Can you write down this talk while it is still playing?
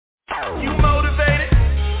You motivated?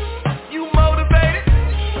 You motivated?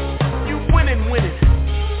 You winning?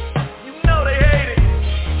 You know they hate it.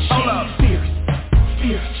 Hold up. Fierce.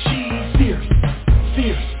 She's fierce.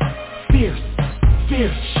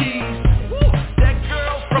 She's that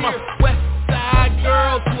girl from a west side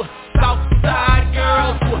girl to a south side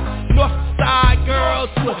girl to a north side girl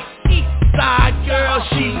to a east side girl.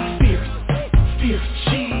 She's fierce. She's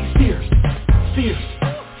fierce.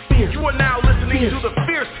 You are now listening to the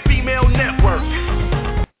Fierce Female Network.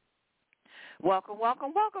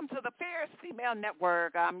 Welcome to the Fierce Female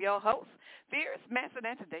Network. I'm your host, Fierce Manson,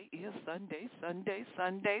 and today is Sunday,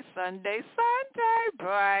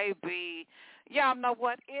 baby. Y'all know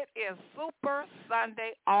what? It is Super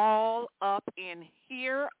Sunday all up in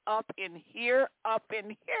here.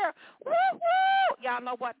 Woo-hoo! Y'all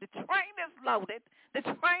know what? The train is loaded,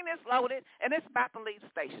 and it's about to leave the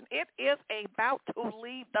station. It is about to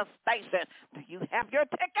leave the station. Do you have your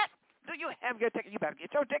ticket? You better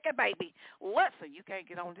get your ticket, baby. Listen, you can't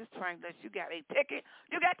get on this train unless you got a ticket.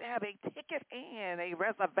 You got to have a ticket and a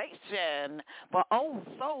reservation for Old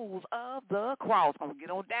Souls of the Cross. I'm going to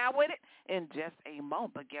get on down with it in just a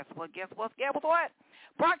moment. But guess what?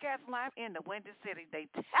 Broadcast live in the Windy City. They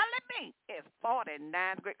telling me it's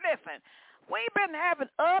 49 degrees. Listen, we've been having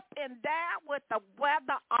up and down with the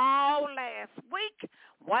weather all last week.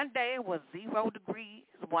 One day it was 0 degrees.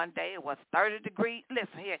 One day it was 30 degrees.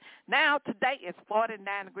 Listen here. Now today it's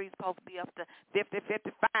 49 degrees, supposed to be up to 50,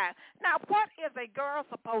 55. Now what is a girl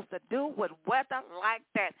supposed to do with weather like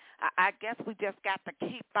that? I guess we just got to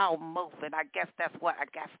keep on moving. I guess that's what I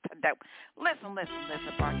got to do. Listen.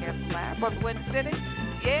 Broadcast live from the Windy City.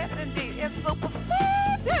 Yes, indeed. It's Super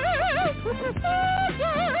Sunday.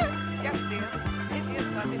 Yes, dear. It is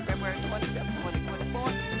Sunday, February 25th,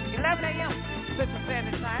 2024, 11 a.m. Central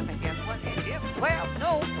Standard Time. And guess what? It is 12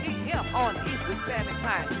 noon p.m. on Eastern Standard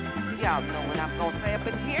Time. Y'all know what I'm going to say up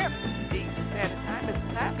in here. Eastern Standard Time is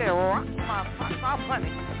time to rock my socks off,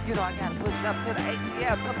 honey. You know I got to push it up to the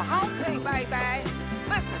ATL to my home team, baby.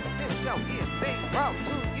 Listen, this show is being brought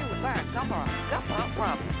to you by Jump Up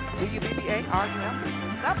Rum.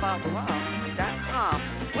 DUBBARUM.com.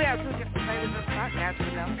 We have two different flavors of stock.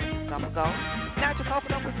 Natural milk, gumbo gold. Natural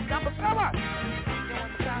coconut with gumbo cover. You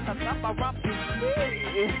want to sound of gumbo rum?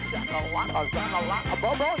 Shaka-laka,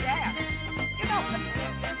 bobo, yeah. You know,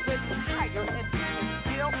 with the tiger and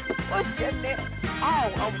still pushing it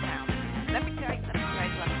all over town. Let me tell you.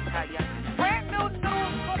 Brand new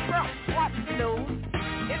news, super hot news.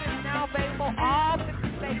 It is now available all 50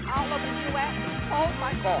 states, all over the U.S. Oh,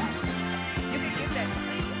 my God. You can get that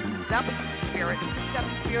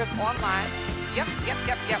CW Spirit online. Yep.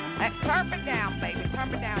 And turn it down, baby. Turn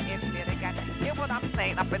it down, engineer. They got to hear what I'm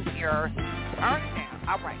saying up in here. Turn it down.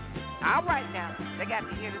 All right now. They got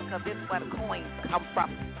to hear this because this is where the coins come from.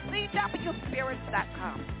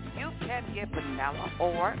 CWSpirits.com. You can get vanilla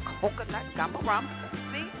or coconut gumbo rum.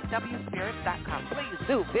 CWSpirits.com. Please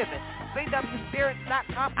do visit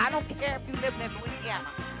CWSpirits.com. I don't care if you live in Louisiana,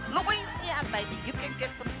 baby. You can get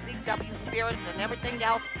some CW Spirits and everything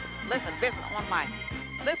else. Listen, visit online.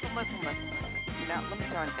 Listen. Now, let me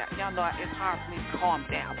turn it down. Y'all know it's hard for me to calm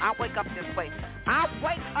down. I wake up this way. I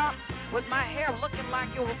wake up with my hair looking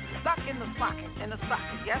like it was stuck in the socket,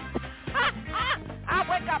 yes? I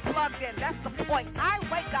wake up plugged in. That's the point. I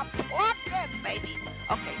wake up plugged in, baby.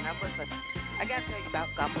 Okay, now listen. I got to tell you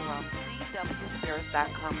about gumbo rum.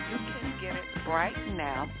 CWSpirits.com. You can get it right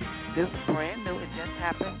now. This is brand new. It just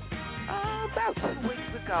happened about 2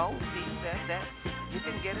 weeks ago. Steve said that you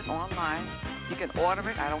can get it online. You can order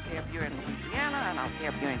it. I don't care if you're in Louisiana. I don't care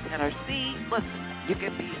if you're in Tennessee. Listen, you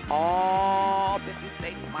can be all 50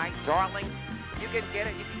 states, my darling. You can get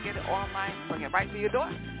it. You can get it online. Bring it right to your door.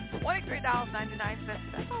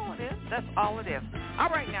 $23.99. That's all it is. All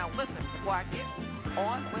right, now, listen, before I get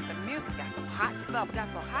on with the music, got some hot stuff, got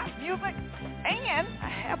some hot music, and I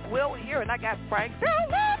have Will here, and I got Frank.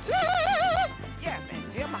 Yes,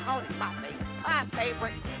 and Jim Mahoney, my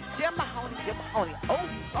favorite. Jim Mahoney. Oh,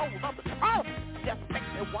 Souls of the Cross. Just makes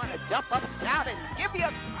me want to jump up, shout, and give you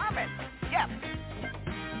a sermon. Yes.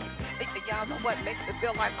 Y'all know what makes me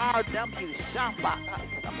feel like R.W. Shamba.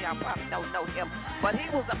 Some of y'all probably don't know him, but he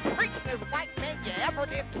was the preacher's white man you ever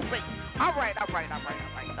did see. All right. Oh, my gosh.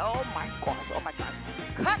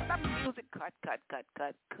 Cut the music. Cut the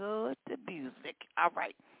music. All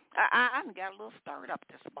right. I got a little stirred up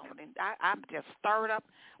this morning. I'm just stirred up.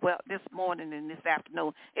 Well, this morning and this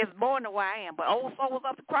afternoon. It's more than where I am, but Old Souls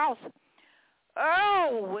of the Cross.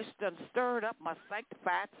 Oh, which done stirred up my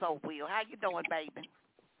sanctified soul wheel. How you doing, baby?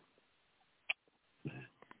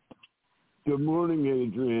 Good morning,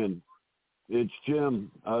 Adrian. It's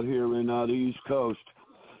Jim out here in the East Coast.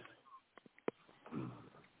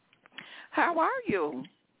 How are you?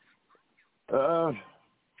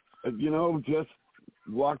 Just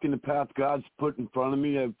walking the path God's put in front of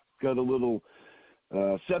me. I've got a little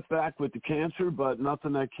setback with the cancer, but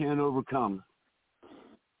nothing I can't overcome.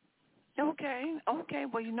 Okay.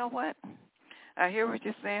 Well, you know what? I hear what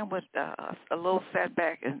you're saying with a little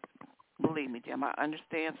setback, and believe me, Jim, I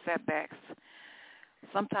understand setbacks.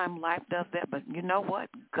 Sometimes life does that, but you know what?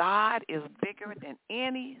 God is bigger than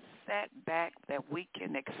any setback that we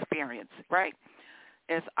can experience, right?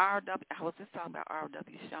 As R.W., I was just talking about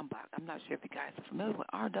R.W. Shelbyville. I'm not sure if you guys are familiar with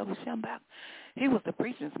R.W. Shelbyville. He was the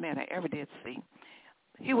preachingest man I ever did see.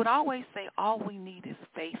 He would always say, all we need is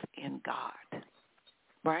faith in God,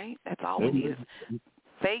 right? That's all we need is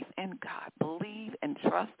faith in God. Believe and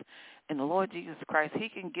trust in the Lord Jesus Christ. He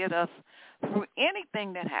can get us through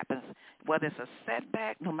anything that happens, whether it's a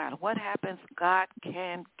setback, no matter what happens, God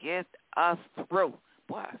can get us through.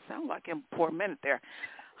 Boy, I sound like him for a minute there.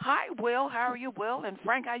 Hi, Will. How are you, Will? And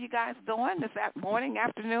Frank, how you guys doing this morning,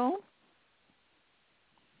 afternoon?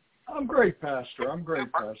 I'm great, Pastor. I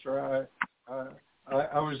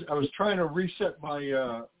was trying to reset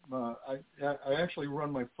my. I actually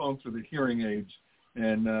run my phone through the hearing aids,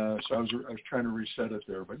 and so I was trying to reset it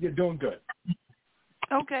there. But you're doing good.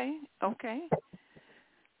 Okay.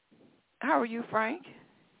 How are you, Frank?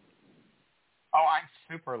 Oh,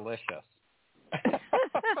 I'm superlicious.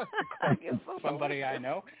 Somebody I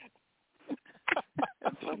know.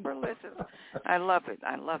 Superlicious. I love it.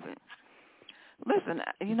 Listen,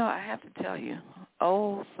 I have to tell you,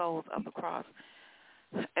 old souls of the cross,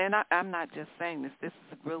 and I'm not just saying this. This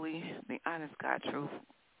is really the honest God truth.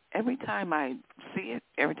 Every time I see it,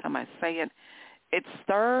 every time I say it, it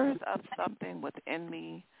stirs up something within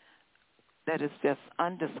me that is just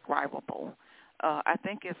undescribable. I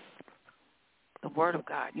think it's the Word of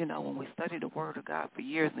God. When we study the Word of God for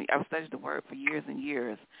years, I've studied the Word for years and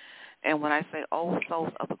years, and when I say old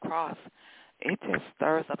souls of the cross, it just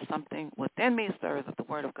stirs up something within me, stirs up the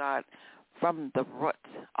Word of God from the root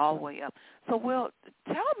all the way up. So, Will,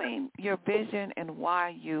 tell me your vision and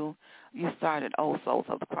why you started Old Souls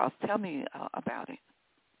of the Cross. Tell me about it.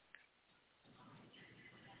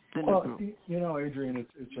 Well, Adrian,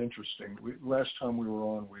 it's interesting. Last time we were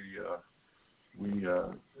on, we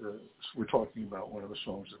were talking about one of the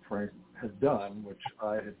songs that Frank had done, which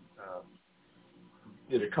I had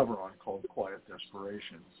did a cover on called Quiet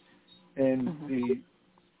Desperation. And the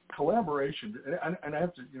collaboration, and I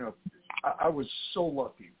have to, I was so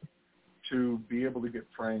lucky to be able to get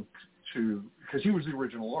Frank to, because he was the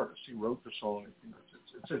original artist. He wrote the song.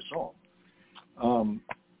 It's his song.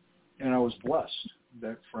 And I was blessed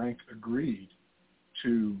that Frank agreed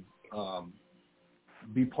to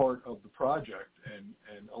be part of the project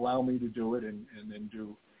and allow me to do it and then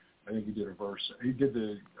do, I think he did a verse. He did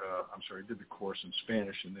the chorus in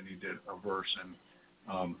Spanish, and then he did a verse,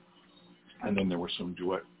 and then there was some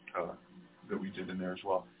duet that we did in there as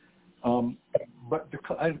well. But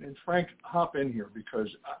and Frank, hop in here because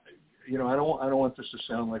I don't want this to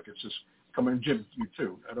sound like it's just coming. Jim, you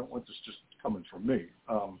too. I don't want this just coming from me.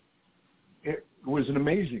 It was an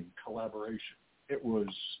amazing collaboration. It was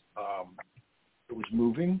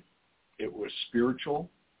moving. It was spiritual.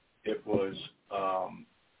 It was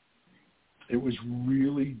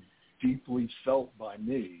really deeply felt by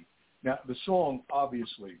me. Now, the song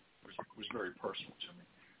obviously was very personal to me,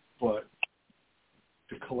 but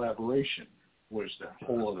the collaboration was that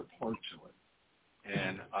whole other part to it.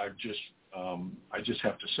 And I just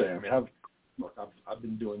have to say, I mean, I've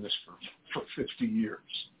been doing this for 50 years,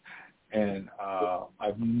 and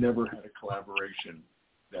I've never had a collaboration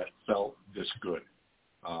that felt this good.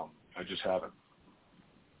 I just haven't.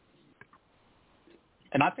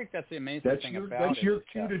 And I think that's the amazing thing about it. That's your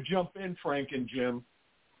cue to jump in, Frank and Jim.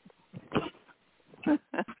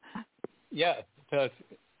 Yeah,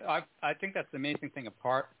 I think that's the amazing thing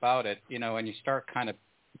about it. When you start kind of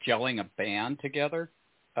gelling a band together,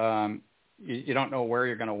 you don't know where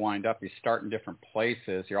you're going to wind up. You start in different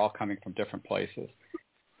places. You're all coming from different places.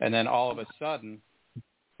 And then all of a sudden,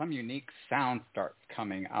 some unique sound starts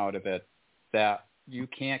coming out of it that you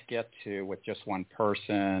can't get to with just one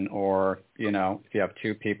person, or, if you have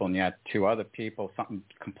two people and you have two other people, something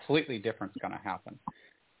completely different is going to happen.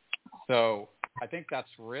 So I think that's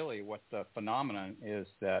really what the phenomenon is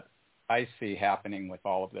that I see happening with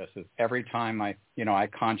all of this is every time I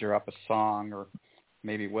conjure up a song, or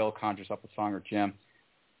maybe Will conjures up a song, or Jim,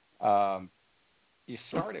 you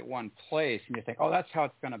start at one place and you think, oh, that's how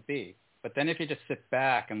it's going to be. But then if you just sit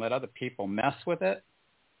back and let other people mess with it,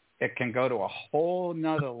 it can go to a whole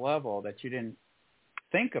nother level that you didn't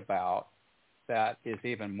think about that is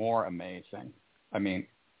even more amazing. I mean,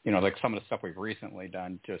 like some of the stuff we've recently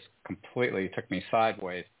done just completely took me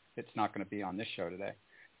sideways. It's not going to be on this show today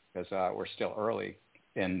because we're still early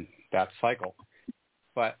in that cycle.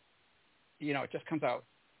 But, it just comes out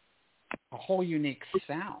a whole unique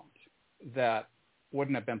sound that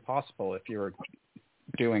wouldn't have been possible if you were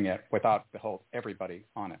doing it without everybody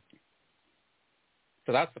on it.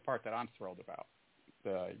 So that's the part that I'm thrilled about,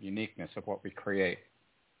 the uniqueness of what we create.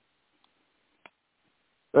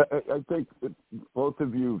 I think both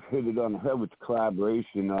of you hit it on the head with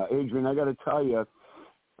collaboration. Adrian, I got to tell you,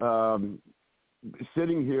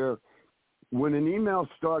 sitting here, when an email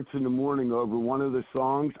starts in the morning over one of the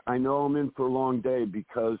songs, I know I'm in for a long day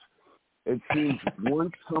because it seems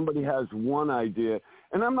once somebody has one idea,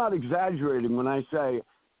 and I'm not exaggerating when I say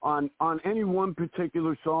on any one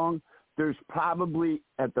particular song, there's probably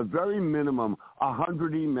at the very minimum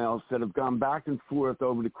 100 emails that have gone back and forth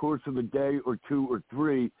over the course of a day or two or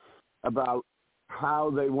three about how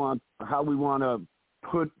we want to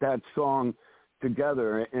put that song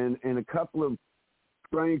together. And a couple of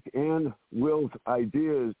Frank and Will's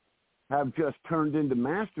ideas have just turned into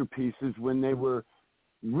masterpieces when they were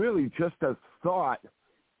really just a thought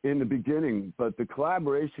in the beginning, but the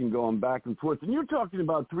collaboration going back and forth. And you're talking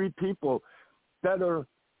about three people that are,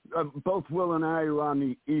 both Will and I are on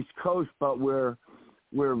the East Coast, but we're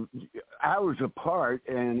hours apart,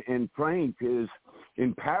 and Frank is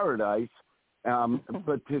in paradise.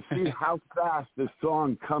 But to see how fast this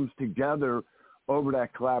song comes together over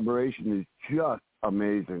that collaboration is just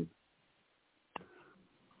amazing.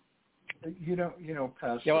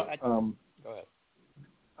 Pastor. Go ahead. I'm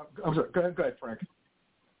sorry. Go ahead, Frank.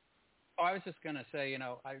 Oh, I was just going to say,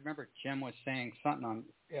 I remember Jim was saying something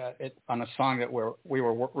on a song that we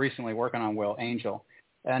were recently working on, Will, Angel.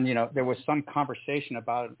 And, there was some conversation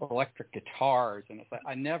about electric guitars. And it's like,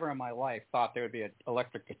 I never in my life thought there would be an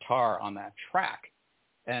electric guitar on that track.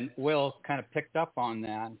 And Will kind of picked up on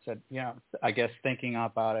that and said, I guess thinking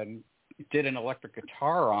about it, and did an electric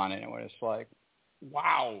guitar on it. And it was like,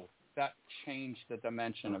 wow, that changed the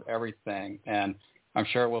dimension of everything. And I'm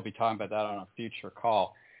sure we'll be talking about that on a future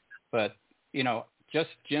call. But, just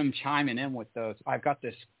Jim chiming in with those. I've got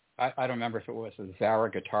this, I don't remember if it was a Zara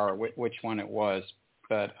guitar or which one it was,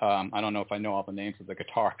 but I don't know if I know all the names of the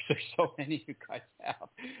guitars. There's so many you guys have.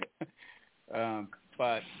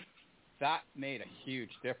 But that made a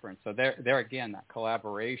huge difference. So there again, that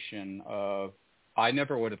collaboration of I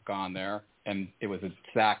never would have gone there, and it was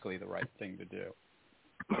exactly the right thing to do.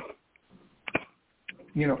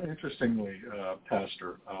 Interestingly,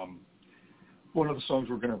 Pastor, one of the songs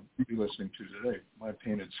we're going to be listening to today, "My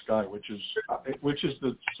Painted Sky," which is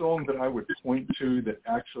the song that I would point to that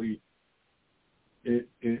actually it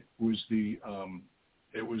was the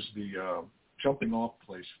jumping off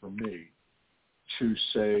place for me to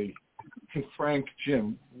say, hey, Frank,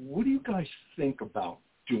 Jim, what do you guys think about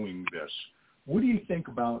doing this? What do you think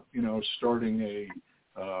about starting a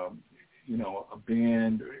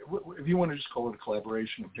band? If you want to just call it a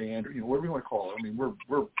collaboration, a band, or whatever you want to call it. I mean, we're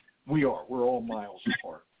all miles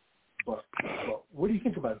apart. But what do you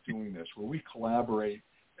think about doing this, where we collaborate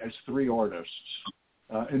as three artists?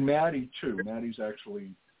 And Maddie, too. Maddie's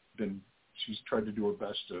actually she's tried to do her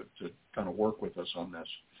best to kind of work with us on this.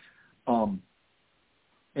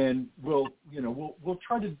 And we'll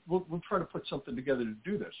try to put something together to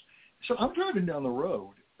do this. So I'm driving down the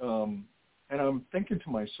road, and I'm thinking to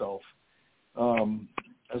myself,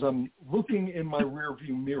 as I'm looking in my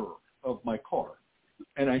rearview mirror of my car,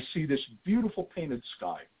 and I see this beautiful painted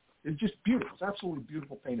sky. It's just beautiful. It's absolutely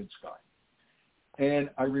beautiful painted sky. And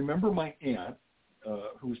I remember my aunt,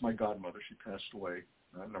 who was my godmother. She passed away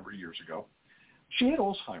a number of years ago. She had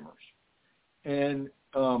Alzheimer's. And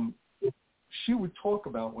she would talk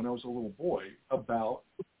about, when I was a little boy, about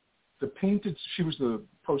the painted, she was the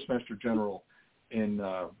postmaster general in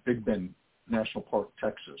Big Bend National Park,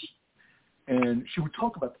 Texas. And she would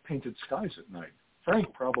talk about the painted skies at night.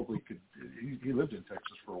 Frank probably could, he lived in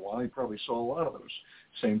Texas for a while. He probably saw a lot of those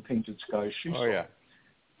same painted skies she saw. Yeah.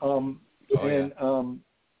 And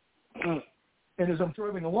as I'm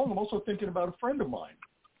driving along, I'm also thinking about a friend of mine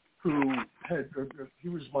who he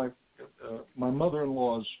was my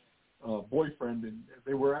mother-in-law's boyfriend, and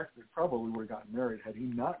they probably would have gotten married had he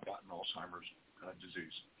not gotten Alzheimer's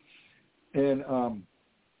disease. And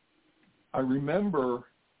I remember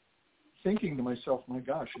thinking to myself, my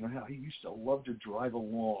gosh, how he used to love to drive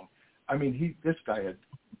along. I mean,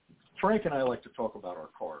 Frank and I like to talk about our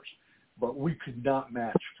cars, but we could not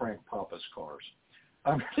match Frank Papa's cars.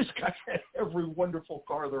 I mean, this guy had every wonderful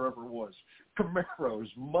car there ever was.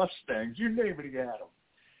 Camaros, Mustangs, you name it, he had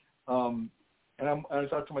them. And I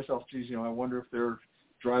thought to myself, geez, I wonder if they're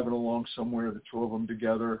driving along somewhere, the two of them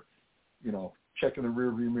together, checking the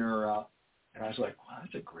rearview mirror out. And I was like, wow,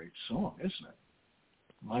 that's a great song, isn't it?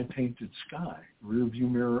 My Painted Sky, rearview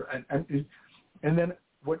mirror. And then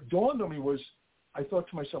what dawned on me was, I thought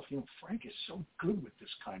to myself, Frank is so good with this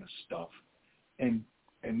kind of stuff and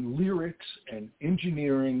lyrics and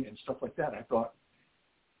engineering and stuff like that. I thought,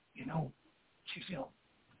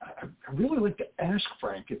 I really like to ask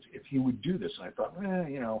Frank if he would do this. And I thought,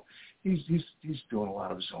 he's doing a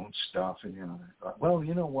lot of his own stuff. And, I thought, well,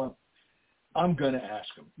 you know what? I'm going to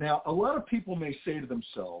ask him. Now, a lot of people may say to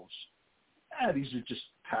themselves, these are just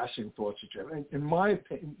passing thoughts that you have. In my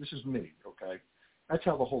opinion, this is me, okay? That's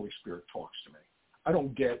how the Holy Spirit talks to me. I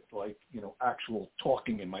don't get, actual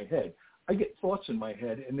talking in my head. I get thoughts in my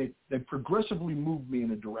head, and they progressively move me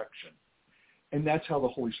in a direction. And that's how the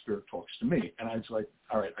Holy Spirit talks to me. And I was like,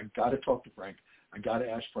 all right, I got to talk to Frank. I got to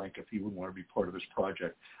ask Frank if he would want to be part of this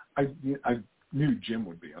project. I knew Jim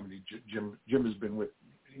would be. I mean, Jim has been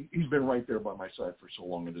he's been right there by my side for so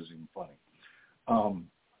long it isn't even funny.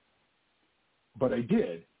 But I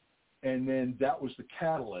did. And then that was the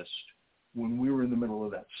catalyst when we were in the middle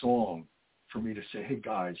of that song for me to say, hey,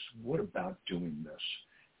 guys, what about doing this?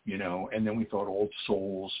 And then we thought Old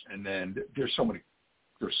Souls. And then there's so many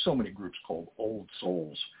groups called Old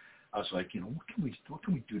Souls. I was like, what can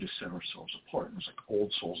we do to set ourselves apart? And it was like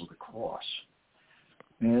Old Souls of the Cross.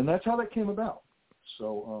 And that's how that came about.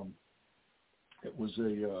 So it was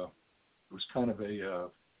kind of a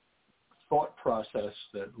thought process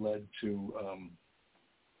that led to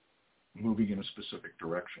moving in a specific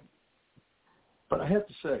direction. But I have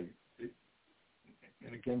to say,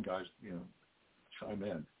 and again, guys, chime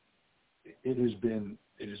in. It has been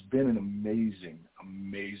an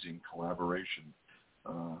amazing collaboration.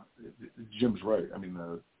 Jim's right. I mean,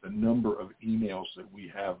 the number of emails that we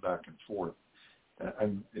have back and forth.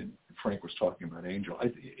 And Frank was talking about Angel.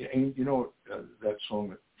 That song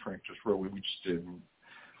that Frank just wrote, we just did.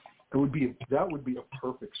 That would be a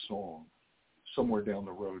perfect song somewhere down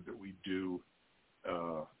the road that we do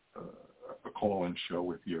a call-in show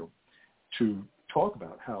with you to talk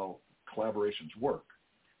about how collaborations work.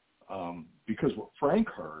 Because what Frank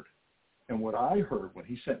heard and what I heard when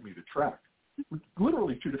he sent me the track were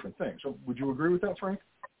literally two different things. So would you agree with that, Frank?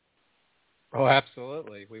 Oh,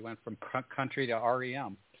 absolutely. We went from country to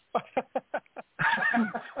REM.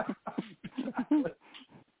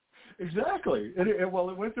 Exactly. It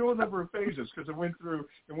went through a number of phases because it went through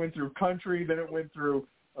country, then it went through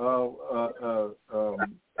Paul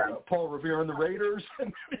Revere and the Raiders,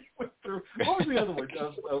 and then it went through, what was the other one?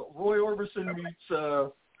 Roy Orbison meets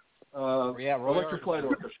Electric Light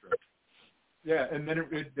Orchestra. Yeah, and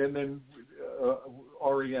then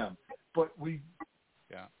REM. But we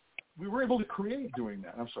were able to create doing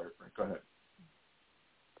that. I'm sorry, Frank. Go ahead.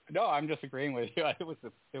 No, I'm just agreeing with you. It was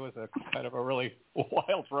a kind of a really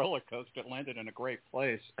wild roller coaster. It landed in a great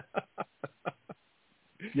place.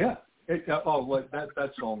 Yeah.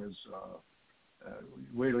 That song is.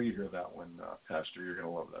 Wait till you hear that one, Pastor. You're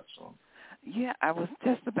gonna love that song. Yeah, I was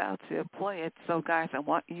just about to play it. So, guys, I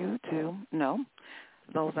want you to know,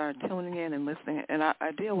 those are tuning in and listening. And I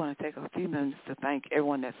did want to take a few minutes to thank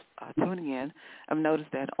everyone that's tuning in. I've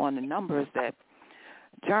noticed that on the numbers that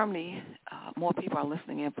Germany, more people are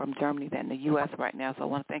listening in from Germany than the U.S. right now. So I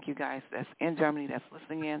want to thank you guys that's in Germany that's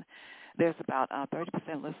listening in. There's about 30%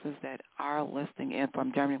 listeners that are listening in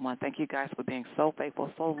from Germany. I want to thank you guys for being so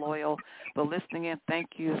faithful, so loyal, for listening in.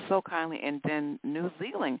 Thank you so kindly. And then New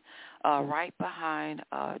Zealand, right behind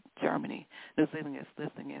Germany. New Zealand is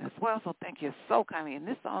listening in as well. So thank you so kindly. And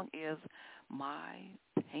this song is My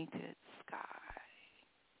Painted Sky.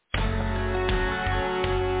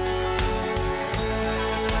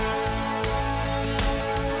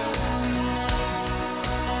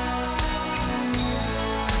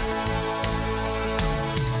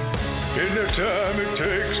 In the time it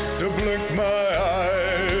takes to blink my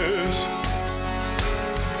eyes,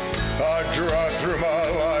 I drive through my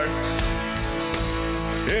life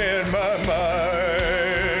in my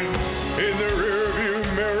mind. In the rearview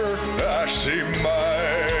mirror, I see my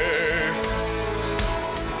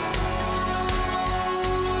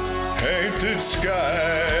painted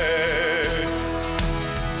sky.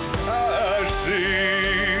 I see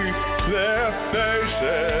their faces.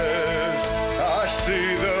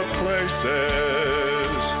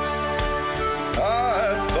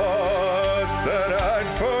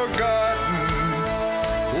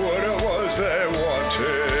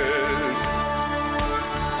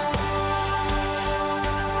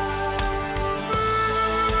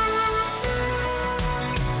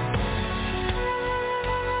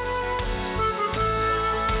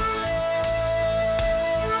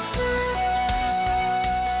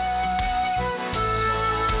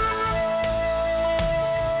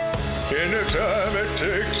 Anytime it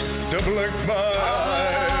takes to blink my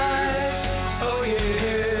eyes, oh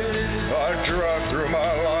yeah, I drive through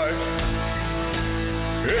my life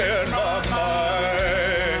in my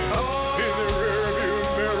mind. In the rearview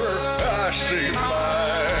mirror, I see my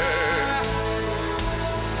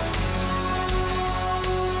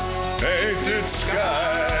painted sky.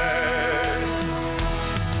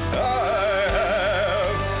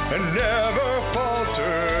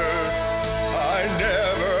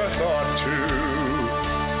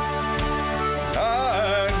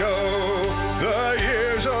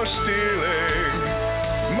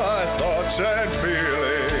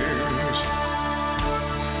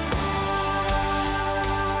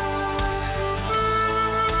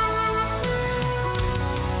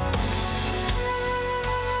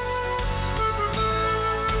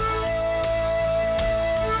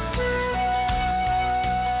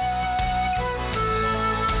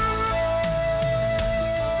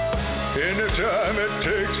 Anytime it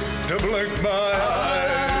takes to blink my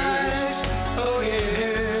eyes, oh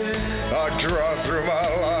yeah, I drive through my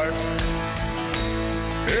life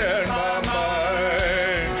in my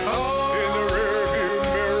mind. In the rearview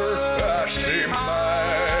mirror, I see my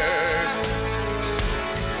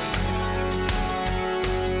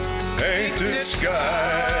painted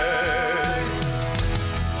sky.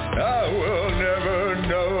 I will never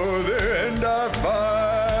know the end I find.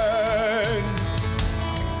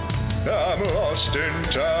 I'm lost in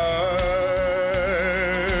time.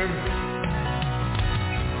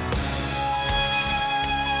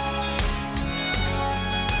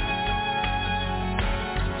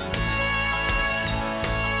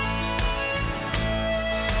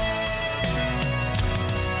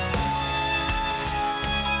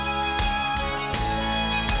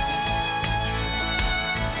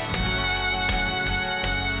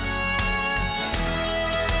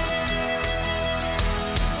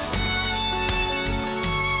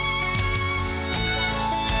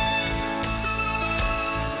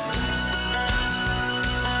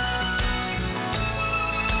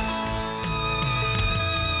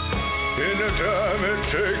 Anytime it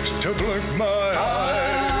takes to blink my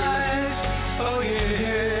eyes, oh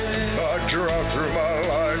yeah, I drive through my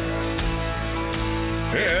life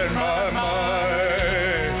in my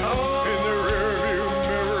mind. In the rearview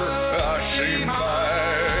mirror, I see my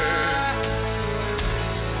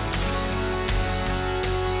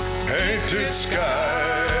painted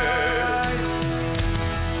sky.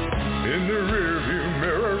 In the rearview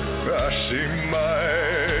mirror, I see my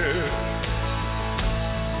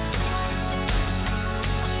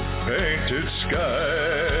painted sky.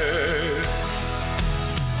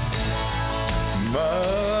 My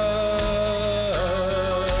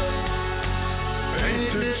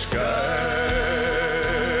painted sky.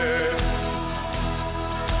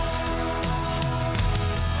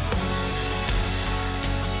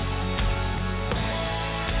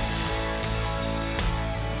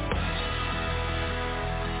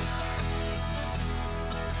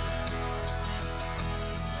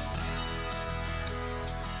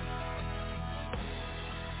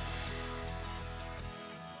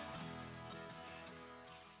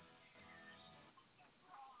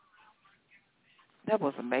 That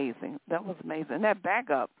was amazing. That was amazing. And that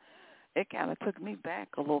backup, it kind of took me back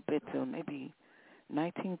a little bit to maybe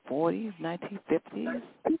 1940s, 1950s.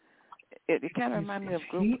 It kind of reminded me of a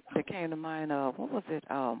group that came to mind of, what was it,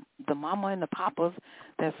 the Mama and the Papas,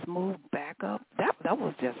 that smooth backup. That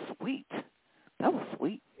was just sweet. That was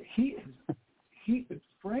sweet.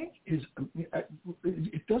 Frank is,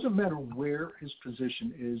 it doesn't matter where his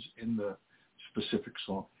position is in the specific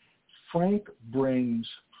song. Frank brings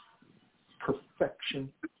perfection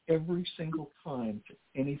every single time to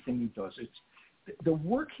anything he does. It's the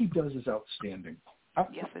work he does is outstanding.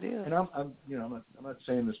 Yes, it is. And I'm not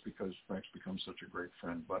saying this because Frank's become such a great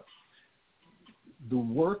friend, but the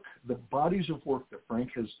work, the bodies of work that Frank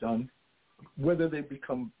has done, whether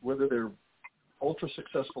they're ultra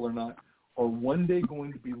successful or not, are one day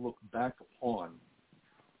going to be looked back upon,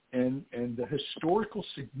 and the historical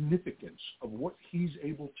significance of what he's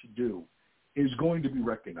able to do is going to be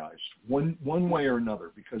recognized one way or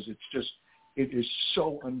another, because it is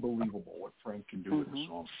so unbelievable what Frank can do with the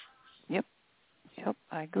song. Yep,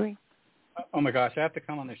 I agree. Oh my gosh, I have to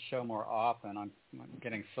come on this show more often. I'm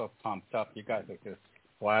getting so pumped up. You guys are just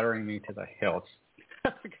flattering me to the hilt.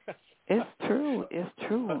 It's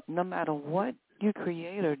true. No matter what you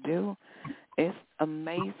create or do, it's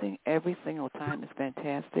amazing every single time. It's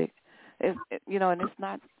fantastic. And it's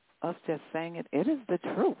not us just saying it. It is the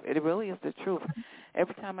truth. It really is the truth.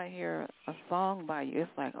 Every time I hear a song by you,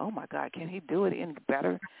 it's like, oh my God, can he do it any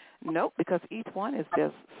better? Nope, because each one is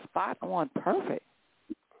just spot on, perfect.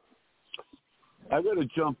 I got to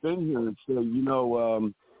jump in here and say,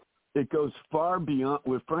 it goes far beyond,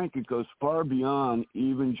 with Frank, it goes far beyond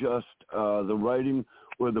even just the writing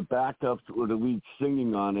or the backups or the lead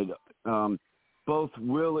singing on it. Both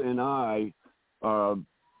Will and I,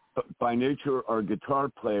 by nature, are guitar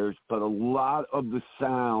players, but a lot of the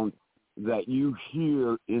sound that you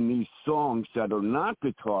hear in these songs that are not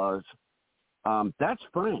guitars, that's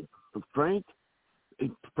Frank.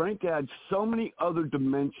 Frank adds so many other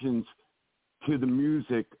dimensions to the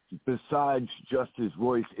music besides just his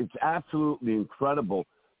voice. It's absolutely incredible.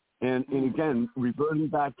 And again, reverting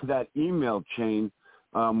back to that email chain,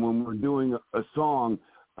 when we're doing a song,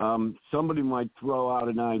 somebody might throw out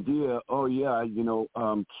an idea,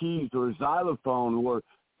 keys or a xylophone or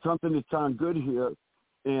something that sounds good here.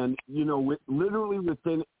 And, literally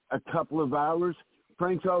within a couple of hours,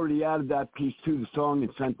 Frank's already added that piece to the song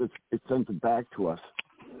and sent it back to us.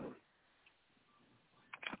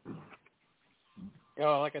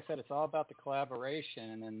 Like I said, it's all about the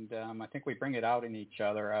collaboration, and I think we bring it out in each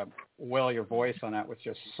other. Will, your voice on that was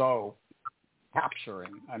just so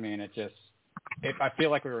capturing. I mean, I feel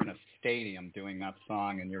like we were in a stadium doing that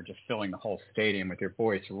song, and you're just filling the whole stadium with your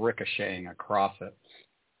voice ricocheting across it.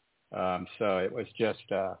 So it was just,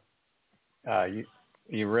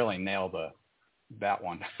 you really nailed that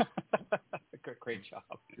one. Great job.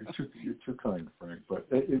 You're too kind, Frank.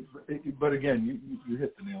 But again, you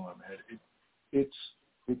hit the nail on the head. It's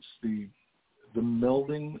the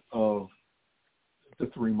melding of the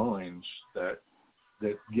three minds that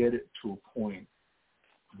get it to a point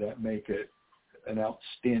that make it an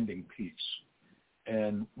outstanding piece.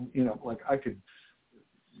 And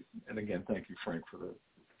and again, thank you, Frank, for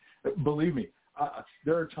believe me,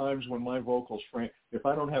 there are times when my vocals, Frank, if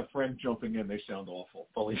I don't have Frank jumping in, they sound awful.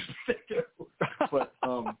 Believe me, they do. But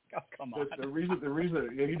come on. The reason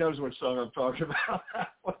he knows what song I'm talking about.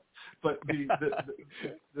 But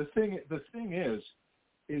the thing is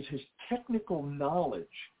his technical knowledge.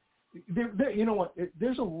 You know what?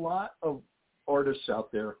 There's a lot of artists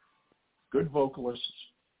out there, good vocalists,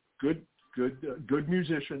 good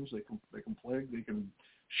musicians. They can play. They can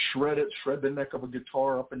shred the neck of a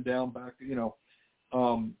guitar up and down, back. And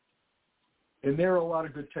there are a lot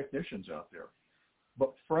of good technicians out there.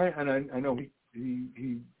 But Frank, and I know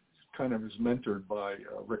he kind of is mentored by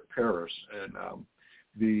Rick Paris, and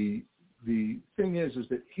the thing is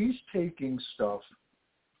that he's taking stuff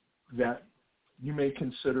that you may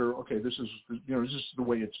consider, okay, this is the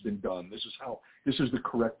way it's been done. This is the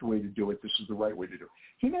correct way to do it. This is the right way to do it.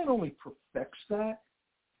 He not only perfects that,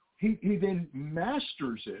 he then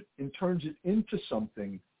masters it and turns it into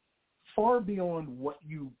something far beyond what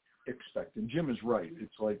you expect. And Jim is right.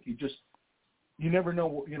 It's like you never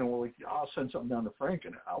know, like I'll send something down to Frank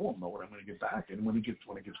and I won't know what I'm going to get back. And when he gets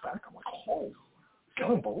back, I'm like, oh, I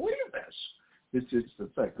can't believe this.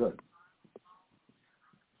 It's that good.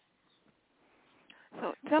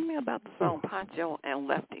 So tell me about the song Poncho and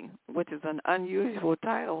Lefty, which is an unusual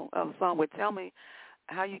title of a song. But tell me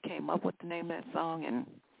how you came up with the name of that song and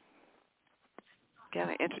kind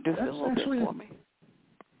of introduce it a little bit for me.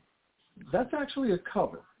 That's actually a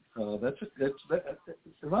cover. Other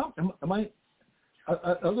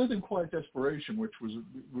than Quiet Desperation, which was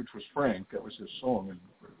Frank, that was his song, and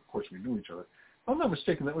of course we knew each other. If I'm not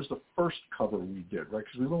mistaken, that was the first cover we did, right?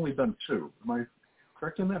 Because we've only done two. Am I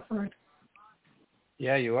correct in that, Frank?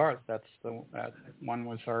 Yeah, you are. That one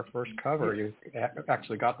was our first cover. You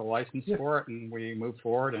actually got the license for it, and we moved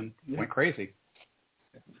forward and went crazy.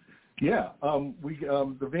 Yeah,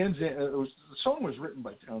 the Van Zandt. The song was written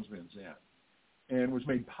by Townes Van Zandt and was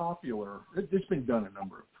made popular. It's been done a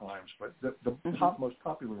number of times, but the most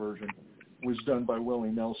popular version was done by Willie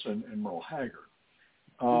Nelson and Merle Haggard.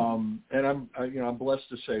 And I'm blessed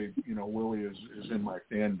to say, Willie is in my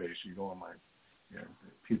fan base. You go on my,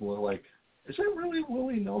 people are like, is that really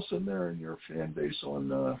Willie Nelson there in your fan base on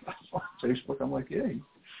Facebook? I'm like, yeah,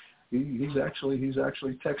 he's actually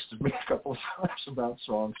texted me a couple of times about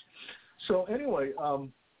songs. So anyway,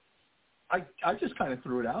 I just kind of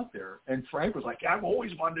threw it out there, and Frank was like, yeah, I've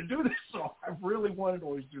always wanted to do this song. I've really wanted to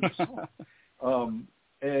always do this song.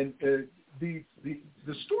 And the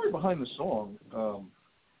story behind the song,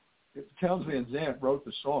 Townes Van Zandt wrote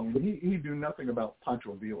the song, and he knew nothing about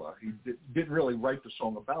Pancho Villa. He didn't really write the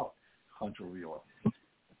song about Pancho Villa.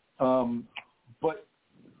 But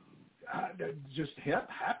just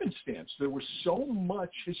happenstance. There was so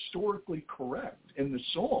much historically correct in the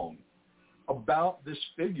song about this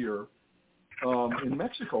figure in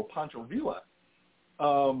Mexico, Pancho Villa,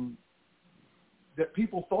 that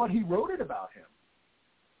people thought he wrote it about him.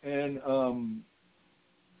 And,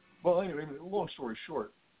 well, anyway, long story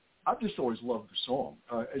short, I've just always loved the song.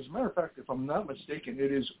 As a matter of fact, if I'm not mistaken,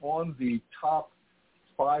 it is on the top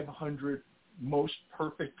 500 most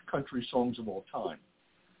perfect country songs of all time.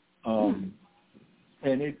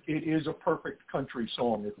 And it is a perfect country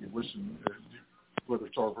song if you listen, whether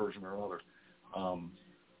it's our version or another.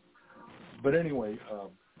 But anyway,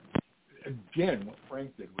 again, what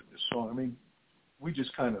Frank did with this song, I mean, we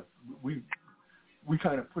just kind of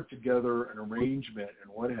put together an arrangement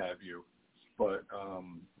and what have you. But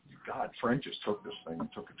God, Frank just took this thing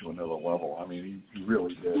and took it to another level. I mean, he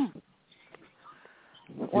really did.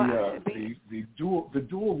 The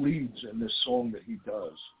dual leads in this song that he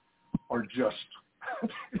does are just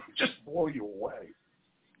blow you away.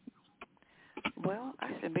 Well,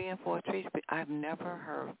 I should be in for a treat. I've never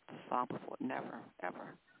heard the song before. Never,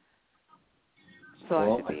 ever. So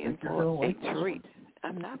I should be in for a treat.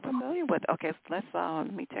 I'm not familiar with it. Okay, so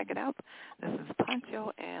let me check it out. This is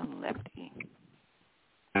Pancho and Lefty.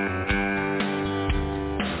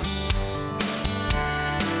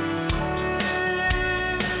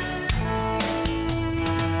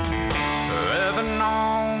 Living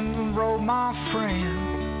on the road, my friend,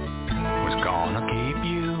 was gonna keep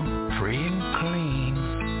you free and clean.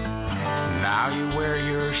 Now you wear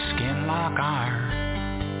your skin like iron.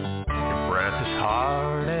 Your breath is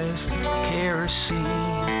hard as kerosene.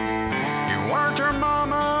 You weren't your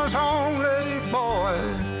mama's only boy,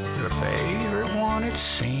 your favorite one it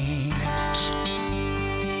seems.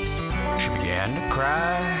 She began to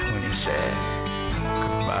cry when you said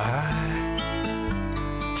goodbye.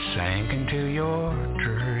 Sank into your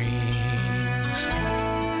dreams.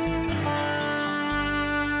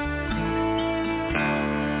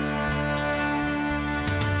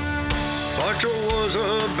 Pancho was a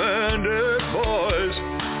bandit, boys.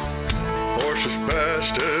 Horses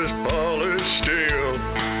fast as polished steel.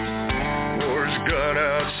 Wore his gun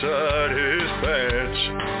outside his pants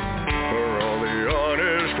for all the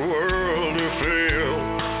honest world to feel.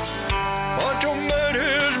 Pancho met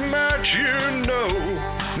his match, you know,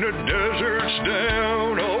 in the deserts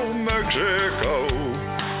down old Mexico.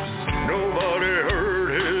 Nobody heard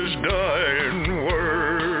his dying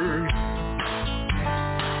word,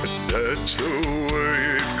 but that's the way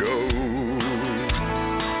it goes.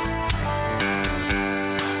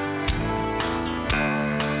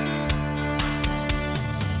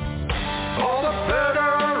 All the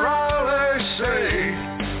federales say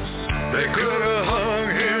they could have hung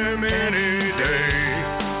him any day.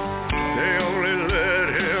 They only let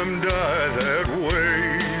him die that way.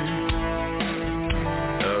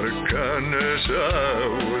 Out of kindness, I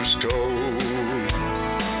was told.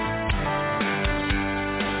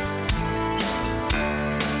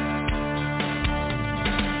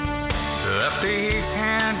 Lefty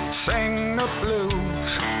can't sing the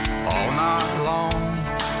blues all night long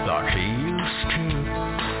like he used to.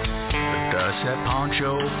 But does that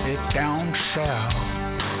Pancho hit down south?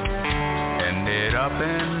 Ended up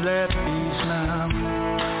in Lefty's mouth.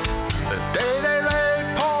 The day they laid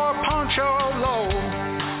poor Pancho low,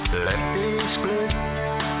 Lefty split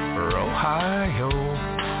for Ohio,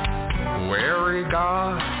 where he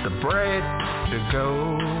got the bread to go.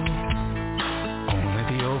 Only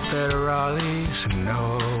the old federales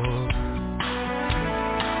know.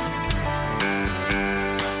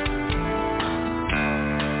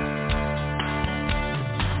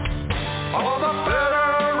 All the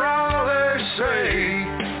federales say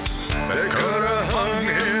they could have hung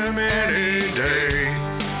him any day.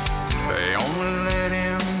 They only let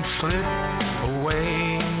him slip away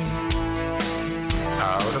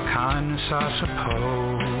out of kindness, I suppose.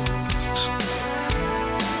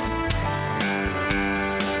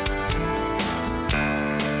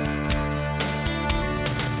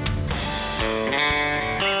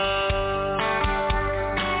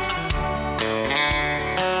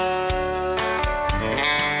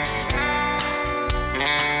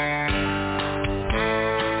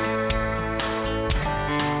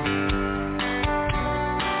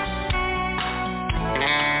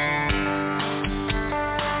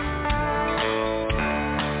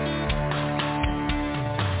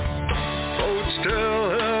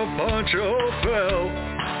 Pancho fell,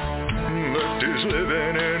 but he's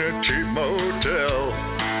living in a cheap motel.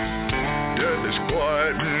 Death is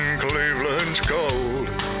quiet and Cleveland's cold,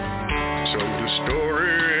 so the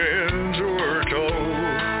story ends we're told.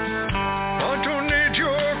 Pancho needs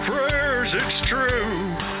your prayers, it's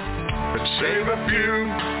true, but save a few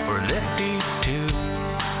for Lefty too.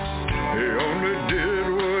 He only did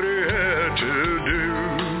what he had to do.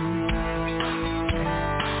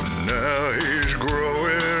 Now he's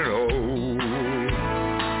growing old.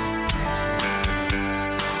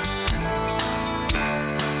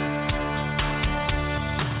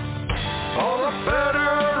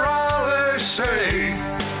 say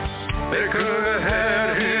they could have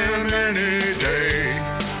had him any day.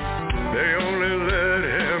 They only let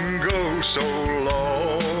him go so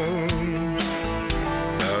long.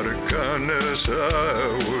 Out of kindness I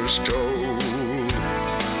was told.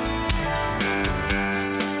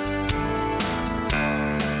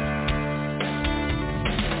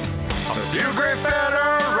 A few great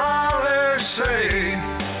federalists say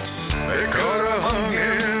they could have hung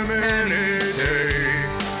him any day.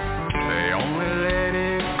 They only let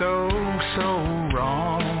it go so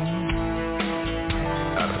wrong.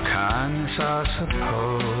 Out of kindness, I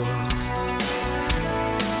suppose.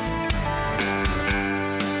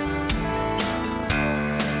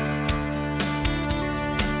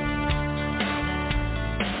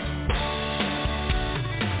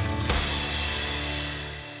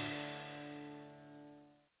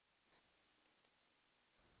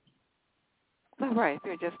 All right, if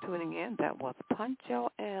you're just tuning in, that was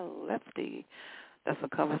Pancho and Lefty. That's a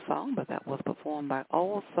cover song, but that was performed by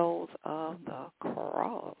Old Souls of the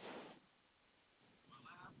Cross.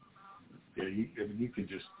 Yeah, you could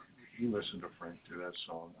just, you listen to Frank do that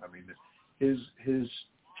song. I mean, his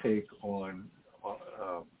take on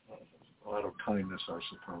out of kindness, I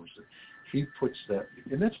suppose, that he puts that,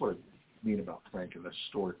 and that's what I mean about Frank and the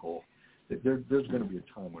historical. That there's going to be a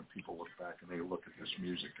time when people look back and they look at this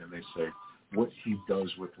music and they say, what he does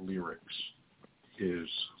with lyrics is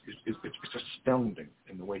it's astounding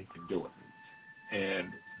in the way he can do it,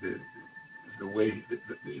 and the way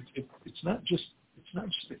it's not just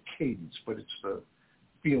the cadence, but it's the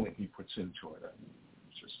feeling he puts into it.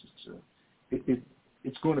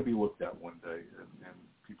 It's going to be looked at one day, and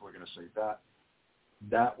people are going to say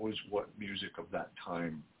that was what music of that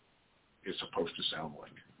time is supposed to sound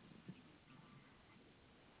like.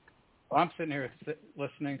 Well, I'm sitting here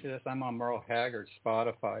listening to this. I'm on Merle Haggard's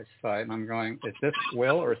Spotify site, and I'm going, is this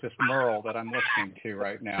Will or is this Merle that I'm listening to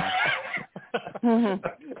right now? I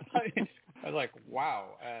was like,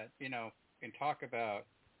 wow. And talk about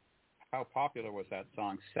how popular was that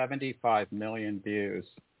song. 75 million views.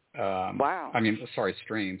 Wow.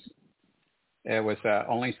 Streams. It was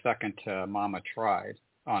only second to Mama Tried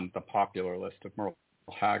on the popular list of Merle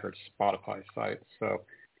Haggard's Spotify site. So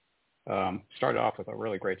started off with a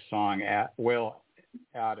really great song. Will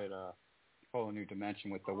added a whole new dimension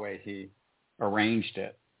with the way he arranged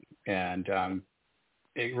it, and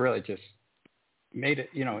it really just made it.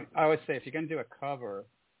 I would say if you're going to do a cover,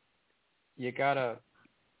 you got to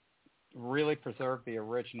really preserve the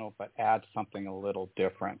original, but add something a little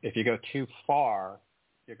different. If you go too far,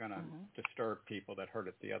 you're going to disturb people that heard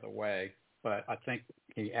it the other way. But I think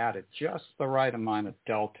he added just the right amount of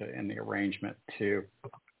delta in the arrangement to.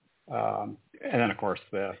 And then, of course,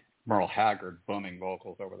 the Merle Haggard booming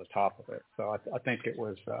vocals over the top of it. So I think it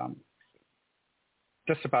was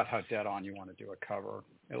just about how dead on you want to do a cover,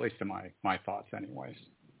 at least in my thoughts anyways.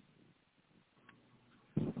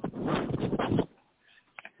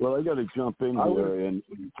 Well, I got to jump in here and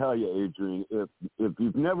tell you, Adrian, if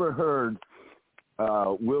you've never heard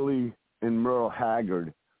Willie and Merle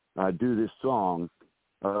Haggard do this song,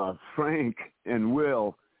 Frank and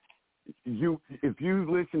Will, if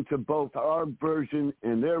you listen to both our version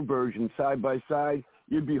and their version side by side,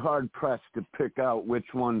 you'd be hard pressed to pick out which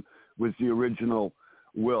one was the original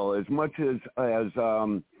Will. As much as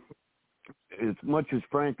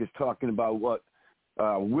Frank is talking about what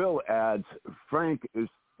Will adds, Frank is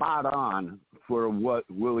spot on for what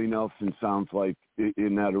Willie Nelson sounds like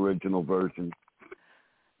in that original version.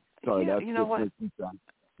 Sorry, yeah, that's you know what?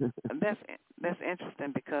 That's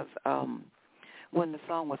interesting because when the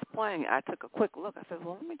song was playing, I took a quick look. I said,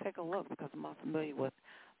 well, let me take a look because I'm not familiar with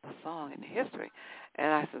the song and the history.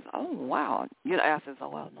 And I said, oh, wow. I said, oh,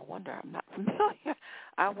 well, no wonder I'm not familiar.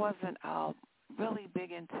 I wasn't really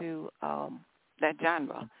big into that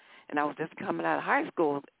genre. And I was just coming out of high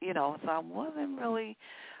school, so I wasn't really,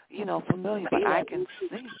 familiar. But I can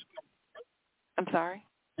see. I'm sorry?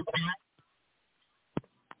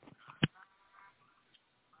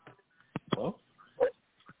 Hello?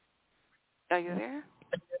 Are you there?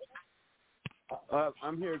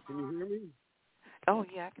 I'm here. Can you hear me? Oh,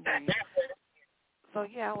 yeah, I can hear you. So,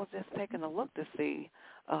 I was just taking a look to see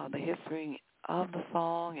the history of the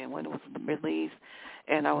song and when it was released,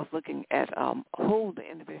 and I was looking at who the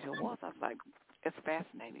individual was. I was like, it's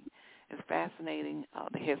fascinating. It's fascinating.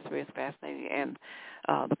 The history is fascinating, and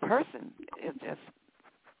the person is just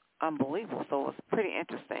unbelievable. So it was pretty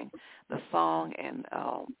interesting, the song and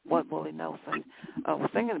what Willie Nelson was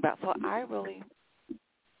singing about. So I really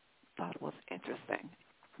thought it was interesting,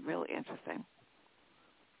 really interesting.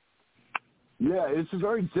 Yeah, it's a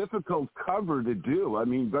very difficult cover to do. I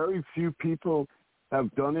mean, very few people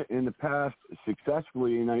have done it in the past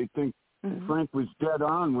successfully, and I think Frank was dead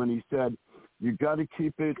on when he said you got to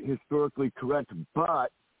keep it historically correct,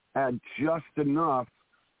 but add just enough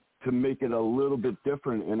to make it a little bit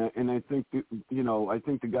different. And I think that, I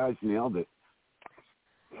think the guys nailed it.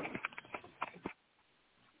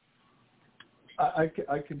 I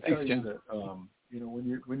can tell you that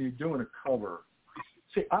when you're doing a cover,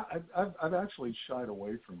 see, I've actually shied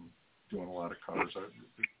away from doing a lot of covers.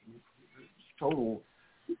 Total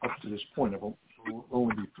up to this point, will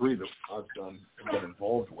only be 3 that I've done and been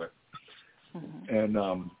involved with. And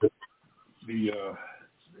the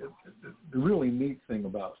really neat thing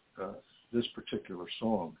about this particular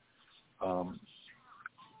song,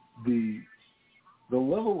 the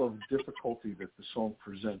level of difficulty that the song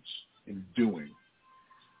presents in doing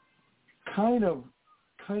kind of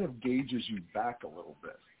gauges you back a little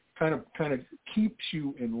bit, kind of keeps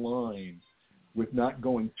you in line with not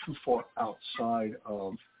going too far outside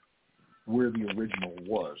of where the original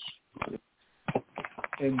was.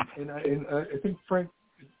 And I think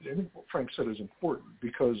what Frank said is important,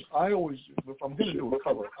 because I always, if I'm going to do a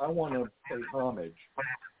cover, I want to pay homage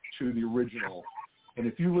to the original. And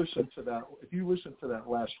if you listen to that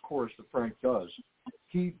last chorus that Frank does,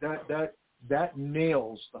 that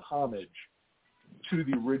nails the homage to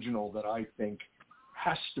the original that I think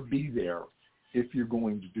has to be there if you're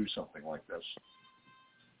going to do something like this.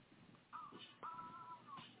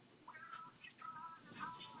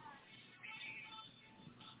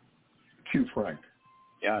 Cue Frank.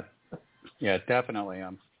 Yeah, definitely.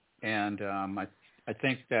 And I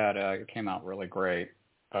think that it came out really great.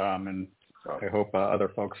 And I hope other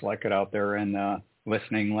folks like it out there in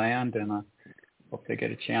listening land, and hope they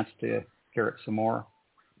get a chance to hear it some more.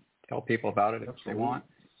 Tell people about it if they want.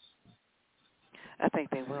 I think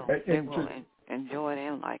they will. They will enjoy it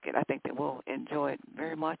and like it. I think they will enjoy it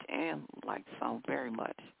very much and like the song very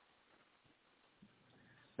much.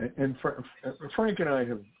 And Frank and I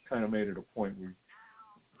have kind of made it a point. We've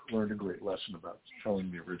learned a great lesson about telling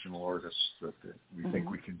the original artists that we think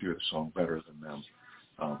we can do the song better than them.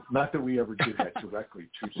 Not that we ever did that directly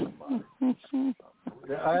to somebody.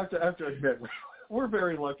 I have to admit, we're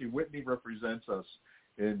very lucky. Whitney represents us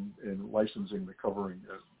in licensing the covering.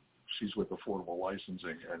 She's with Affordable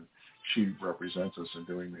Licensing, and she represents us in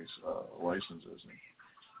doing these licenses.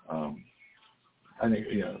 And I think,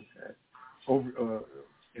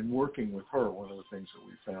 in working with her, one of the things that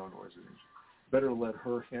we found was it was better let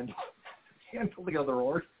her handle the other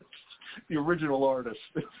artists, the original artists,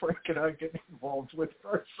 than Frank and I get involved with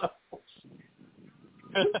ourselves.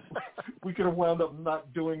 We could have wound up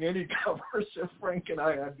not doing any covers if Frank and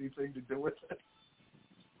I had anything to do with it.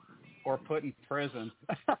 Or put in prison.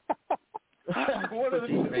 What are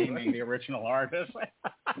defaming the original artist.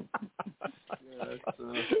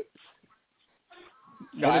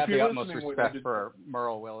 I have the utmost respect for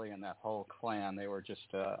Merle, Willie, and that whole clan. They were just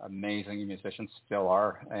amazing musicians, still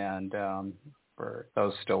are, and for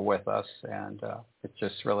those still with us. And it's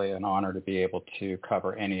just really an honor to be able to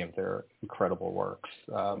cover any of their incredible works.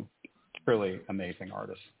 Really amazing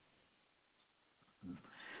artists.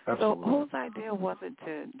 Absolutely. So whose idea was it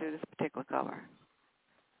to do this particular cover?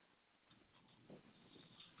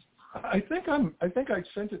 I think I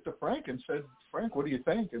sent it to Frank and said, Frank, what do you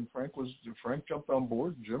think? And Frank jumped on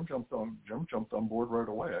board. Jim jumped on board right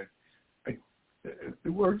away.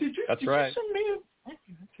 Or did you? That's did right. You send me I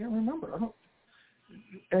can't remember.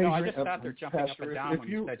 I just sat there jumping Pastor, up and down when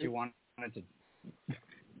you said you wanted to.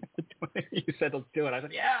 You said let's do it. I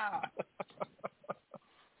said yeah.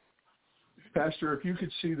 Pastor, if you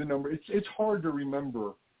could see the number, it's hard to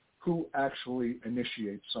remember who actually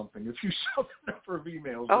initiates something. If you saw the number of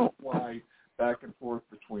emails that fly back and forth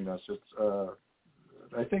between us, it's.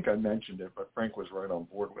 I think I mentioned it, but Frank was right on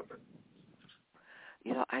board with it.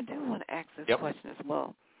 I do want to ask this question as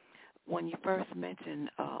well. When you first mentioned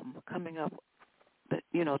coming up,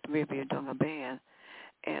 three of you doing a band,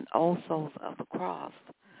 and All Souls of the Cross,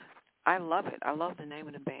 I love it. I love the name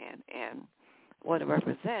of the band and what it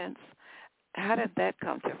represents. How did that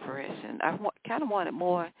come to fruition? I kind of wanted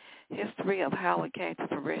more history of how it came to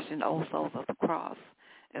fruition, All Souls of the Cross,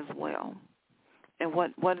 as well. And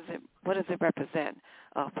what does it represent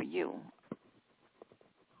for you?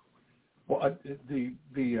 Well, the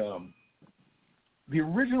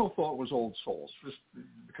original thought was Old Souls, just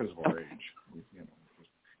because of our age,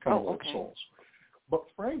 kind of Old Souls. But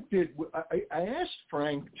Frank did. I asked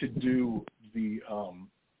Frank to do the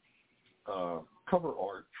cover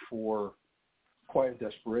art for Quiet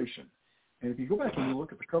Desperation, and if you go back and you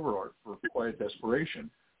look at the cover art for Quiet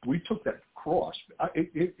Desperation, we took that cross.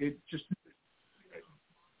 It just,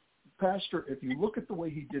 Pastor, if you look at the way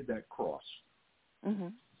he did that cross,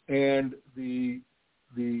 And the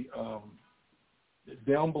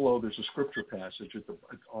down below there's a scripture passage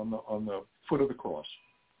on the foot of the cross.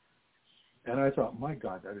 And I thought, my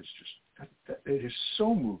God, that is just, it is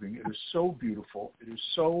so moving. It is so beautiful. It is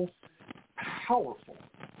so powerful.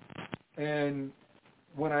 And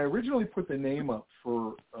when I originally put the name up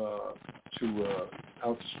for out to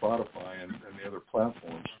Spotify and the other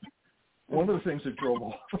platforms, one of the things that drove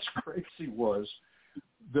all of us crazy was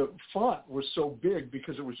the font was so big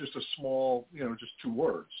because it was just a small, just 2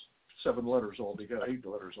 words, 7 letters all together, 8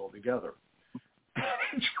 letters all together.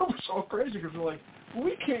 It drove us all crazy because we're like, well,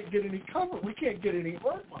 we can't get any cover, we can't get any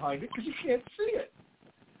art behind it because you can't see it.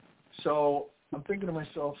 So I'm thinking to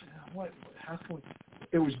myself, how can we?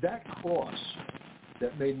 It was that cross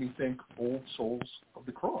that made me think Old Souls of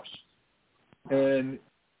the Cross. And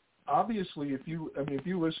obviously, if you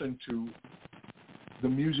listen to the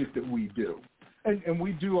music that we do, and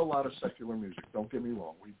we do a lot of secular music, don't get me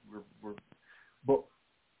wrong, but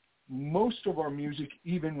most of our music,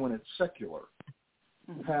 even when it's secular,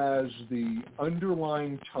 has the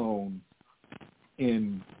underlying tone,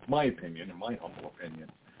 in my opinion, in my humble opinion,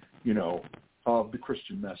 of the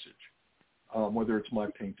Christian message. Whether it's My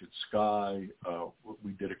Painted Sky,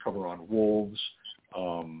 we did a cover on Wolves,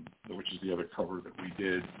 which is the other cover that we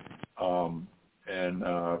did, and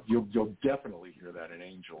you'll definitely hear that in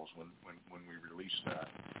Angels when we release that.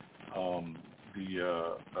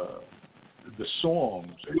 The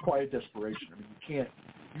songs, Quiet Desperation. I mean,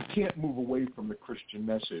 you can't move away from the Christian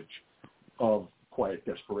message of Quiet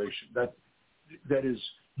Desperation. That is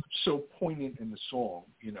so poignant in the song,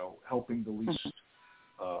 helping the least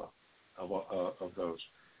of those.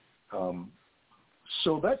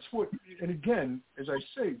 So that's what, and again, as I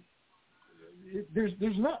say,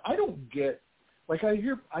 there's not, I don't get, like I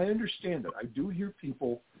understand it. I do hear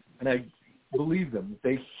people, and I believe them.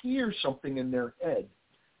 They hear something in their head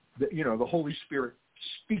that, the Holy Spirit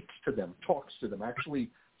speaks to them, talks to them, actually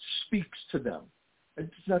speaks to them.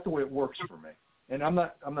 It's not the way it works for me. And I'm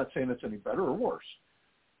not saying it's any better or worse.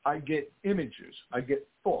 I get images, I get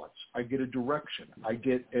thoughts, I get a direction, I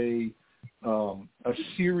get a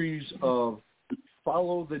series of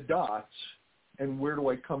follow the dots, and where do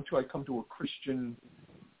I come to? I come to a Christian,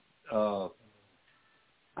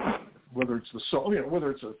 whether it's the song, whether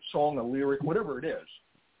it's a song, a lyric, whatever it is.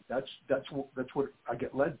 That's what I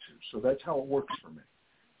get led to. So that's how it works for me.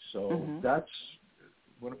 So that's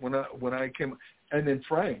when I came, and then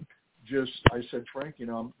Frank. I said, Frank,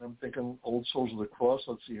 I'm thinking Old Souls of the Cross.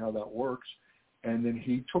 Let's see how that works. And then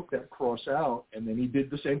he took that cross out, and then he did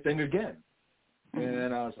the same thing again.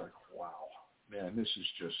 And I was like, wow, man, this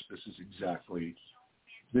is exactly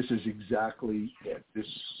it.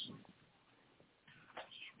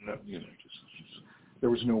 There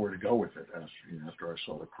was nowhere to go with it after I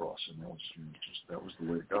saw the cross, and that was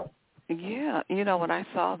the way to go. Yeah, when I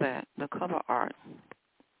saw the cover art,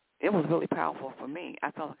 it was really powerful for me.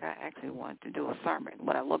 I felt like I actually wanted to do a sermon.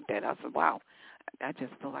 When I looked at it, I said, wow, I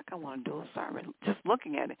just feel like I want to do a sermon. Just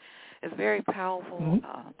looking at it, it's very powerful.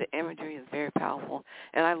 The imagery is very powerful,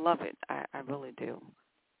 and I love it. I really do.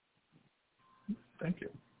 Thank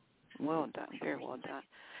you. Well done. Very well done.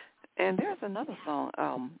 And there's another song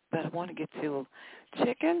that I want to get to,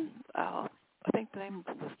 Chicken. I think the name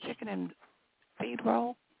was Chicken and Feed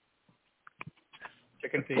Roll.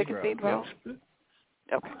 Chicken Feed Roll. Yes.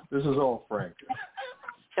 Okay. This is all Frank.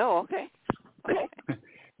 Oh, okay.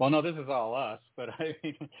 Well, no, this is all us, but I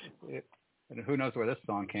mean, who knows where this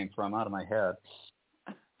song came from out of my head.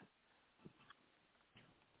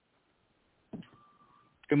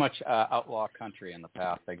 Too much outlaw country in the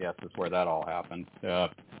past, I guess, is where that all happened.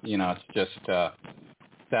 It's just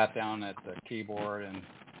sat down at the keyboard and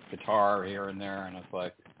guitar here and there, and it's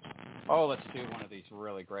like, oh, let's do one of these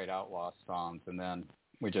really great outlaw songs, and then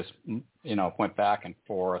we just, went back and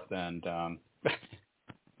forth, and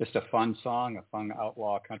just a fun song, a fun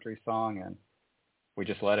outlaw country song, and we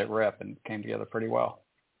just let it rip, and it came together pretty well.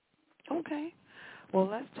 Okay. Well,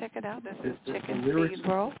 let's check it out. This is Chicken Feed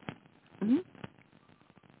Roll. Mm-hmm.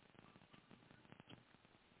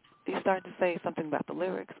 You started to say something about the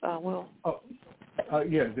lyrics, Will?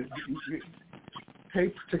 Yeah. Pay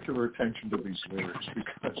particular attention to these lyrics,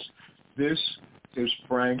 because this is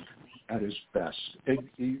Frank at his best.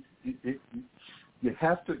 You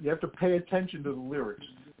have to pay attention to the lyrics,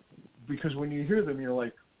 because when you hear them, you're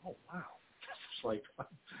like, oh wow, it's like,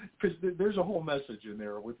 because there's a whole message in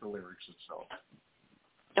there with the lyrics itself.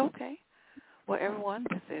 Okay. Well, everyone,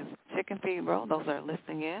 this is Chicken Feed Roll. Those are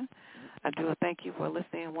listening in. I do a thank you for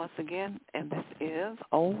listening once again, and this is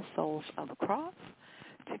Old Souls of the Cross,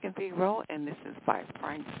 Chicken Feed Roll, and this is by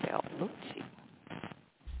Frank Bellucci.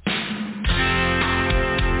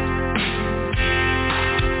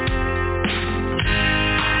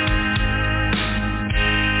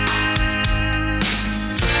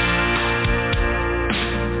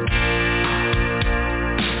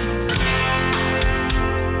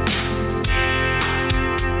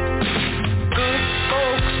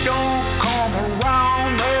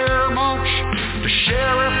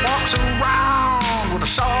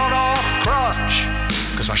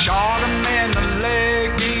 So I shot him in the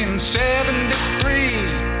leg in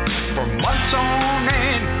 73. For months on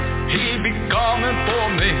end, he'd be coming for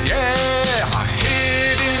me, yeah. I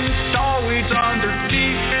hid in stallweeds under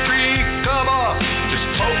deep tree cover, just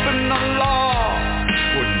hoping the law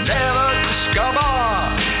would never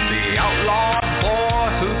discover the outlaw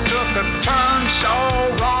boy who took a turn so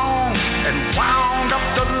wrong and wound up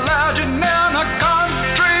the legend in a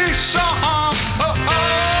country song. Oh, oh,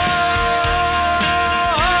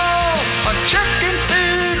 a chicken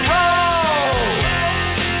feed roll.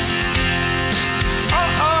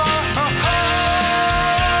 Oh, oh, oh, oh,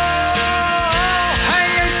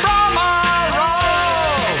 hanging from a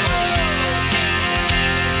rope.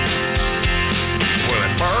 Well,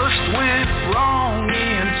 it first went wrong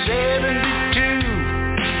in 72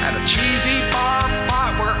 at a cheesy bar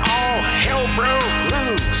fight where all hell broke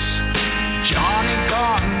loose. Johnny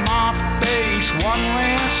got in my face one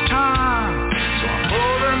last time, so I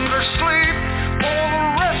put him to sleep for the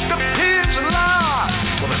rest of his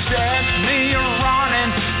life. Well, they sent me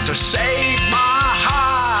running to save my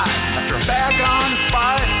hide. After a bad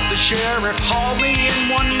gunfight, the sheriff hauled me in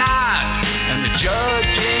one night, and the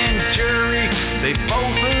judge and jury, they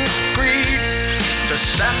both agreed to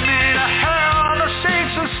send me to hell to save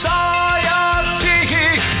society.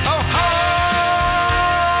 Oh, oh,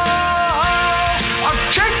 a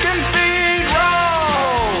chicken feed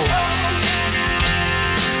roll.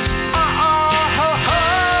 Oh, oh, oh, oh,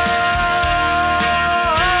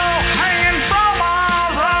 hanging from a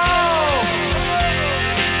rope.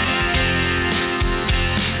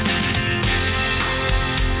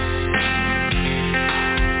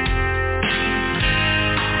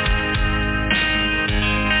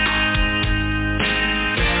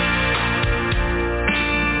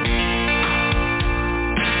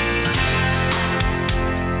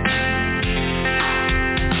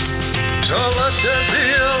 So let there be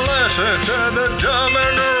a lesson to the dumb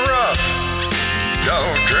and the rough.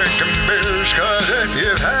 Don't drink them beers, cause if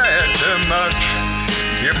you've had too much,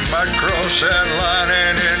 you might cross that line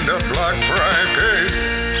and end up like Frankie,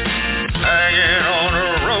 hanging on a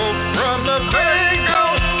rope from the big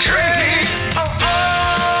oak tree. Oh, oh,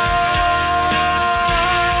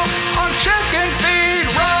 on chicken feed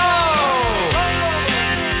roll.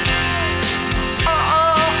 Oh,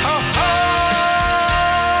 oh, oh, oh,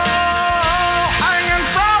 hanging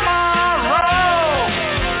from a rope.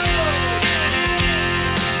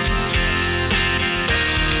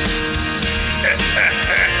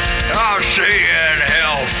 I'll see you in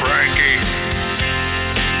hell, Frankie.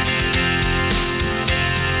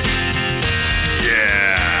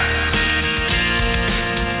 Yeah.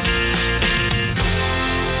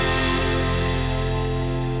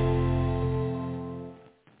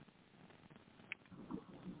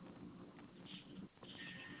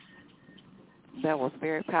 That was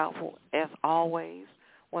very powerful, as always,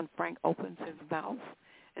 when Frank opens his mouth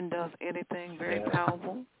and does anything very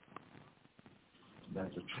powerful.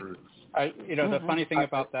 That's the truth. The funny thing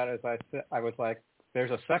about that is I was like,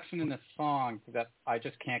 there's a section in this song that I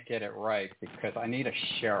just can't get it right because I need a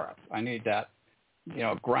sheriff. I need that,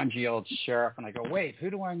 grungy old sheriff. And I go, wait, who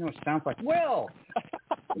do I know sounds like Will?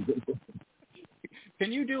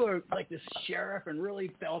 Can you do this sheriff and really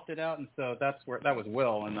belt it out? And so that was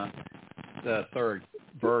Will in the third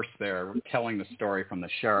verse there, telling the story from the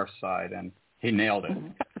sheriff's side, and he nailed it.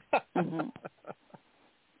 Mm-hmm.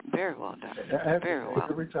 Very well done. Very well.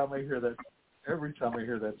 Every time I hear that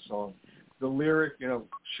song, the lyric,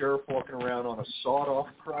 sheriff walking around on a sawed-off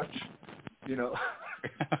crutch, the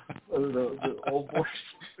old boy,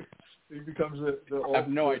 he becomes the old. I have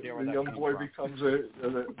no idea where the that young comes boy from. becomes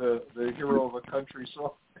the hero of a country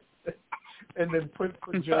song, and then put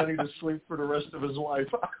Johnny to sleep for the rest of his life.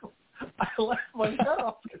 I laugh my head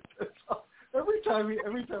off. Every time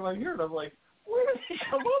I hear it, I'm like, where did he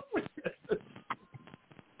come up with this?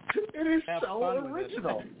 It is so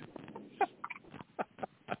original.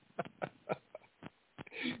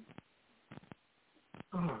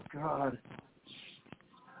 Oh, God.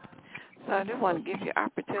 So I do want to give you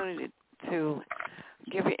opportunity to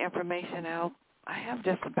give your information out. I have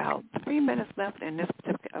just about 3 minutes left in this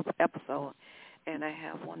particular episode, and I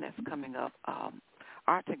have one that's coming up,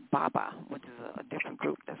 Arctic Baba, which is a different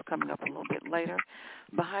group that's coming up a little bit later.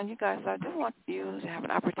 Behind you guys, I do want you to have an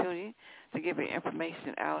opportunity to give your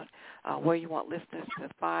information out, where you want listeners to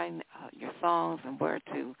find your songs and where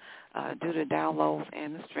to do the downloads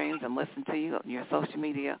and the streams and listen to you on your social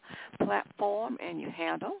media platform and your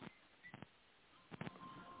handle.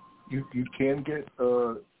 You can get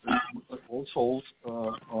Old Souls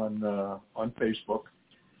on Facebook,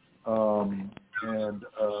 and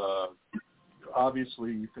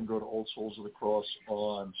obviously, you can go to Old Souls of the Cross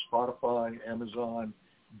on Spotify, Amazon,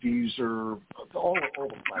 Deezer, all the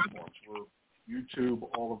platforms. We're YouTube,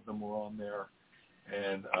 all of them are on there,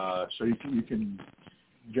 and so you can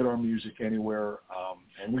get our music anywhere.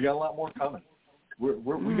 And we got a lot more coming.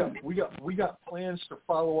 We got plans to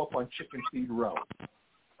follow up on Chicken Feed Row.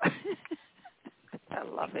 I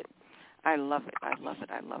love it. I love it. I love it.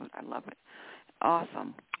 I love it. I love it.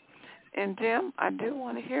 Awesome. And Jim, I do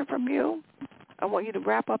want to hear from you. I want you to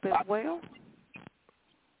wrap up as well.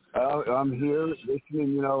 I'm here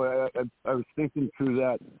listening. You know, I was thinking through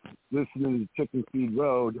that, listening to Chicken Feed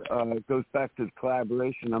Road. It goes back to the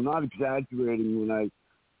collaboration. I'm not exaggerating when I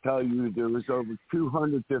tell you there was over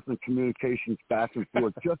 200 different communications back and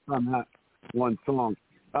forth just on that one song.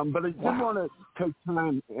 But I did want to take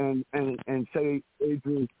time and say,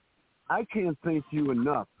 Adrian, I can't thank you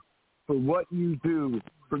enough for what you do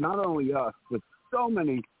for not only us, but so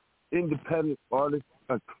many independent artists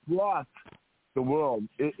across the world.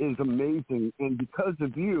 It is amazing. And because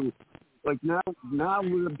of you, like now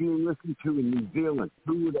we're being listened to in New Zealand.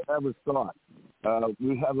 Who would have ever thought?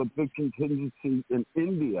 We have a big contingency in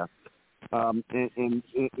India. And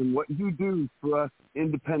what you do for us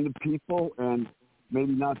independent people and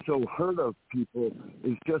maybe not so heard of people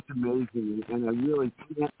is just amazing. And I really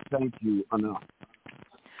can't thank you enough.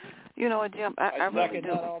 You know what, Jim? I really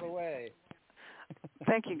do. All the way.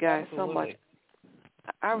 Thank you guys so much.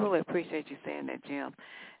 I really appreciate you saying that, Jim.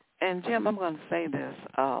 And Jim, I'm going to say this.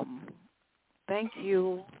 Thank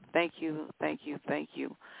you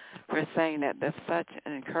for saying that. That's such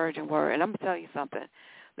an encouraging word. And I'm going to tell you something.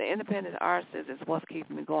 The independent artist is what's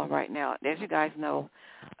keeping me going right now. As you guys know,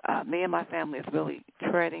 me and my family is really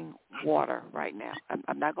treading water right now.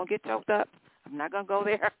 I'm not going to get choked up. I'm not going to go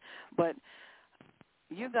there. But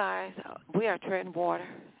you guys, we are treading water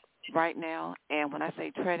right now. And when I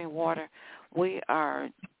say treading water, we are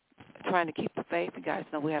trying to keep the faith. You guys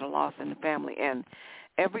know we had a loss in the family. And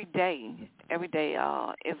every day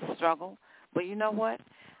is a struggle. But you know what?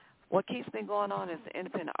 What keeps me going on as an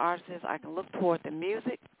independent artist is I can look toward the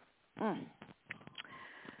music.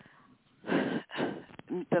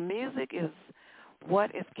 The music is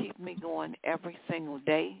what is keeping me going every single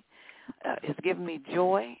day. It's giving me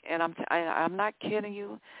joy, and I'm not kidding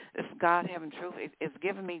you. It's God having truth. It's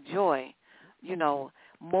giving me joy, you know,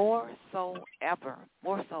 more so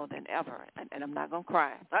than ever. And I'm not going to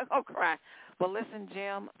cry. I'm not going to cry. But listen,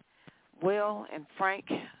 Jim, Will, and Frank,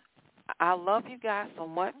 I love you guys so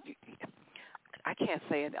much. I can't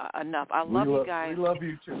say it enough. I love you guys. We love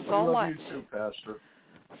you too. So we love much. you too, Pastor.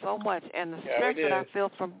 So much. And the strength that I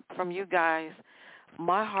feel from you guys,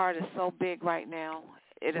 my heart is so big right now.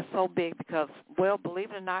 It is so big because, well,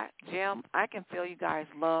 believe it or not, Jim, I can feel you guys'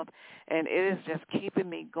 love, and it is just keeping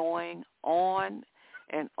me going on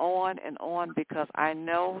and on and on because I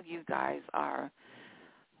know you guys are,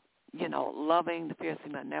 you know, loving the Fierce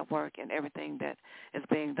Female Network and everything that is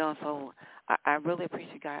being done. So I really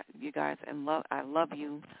appreciate you guys, and I love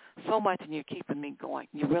you so much, and you're keeping me going.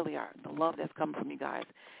 You really are. The love that's coming from you guys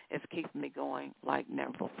is keeping me going like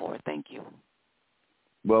never before. Thank you.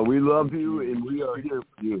 Well, we love you, and we are here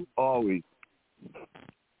for you, always.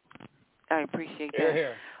 I appreciate that.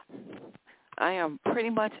 Here. I am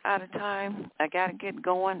pretty much out of time. I got to get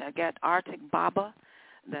going. I got Arctic Baba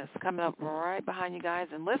that's coming up right behind you guys.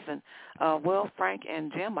 And listen, Will, Frank,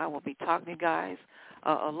 and Jim, I will be talking to you guys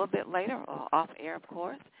a little bit later, off air, of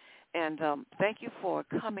course. And thank you for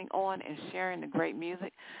coming on and sharing the great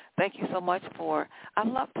music. Thank you so much I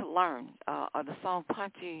love to learn the song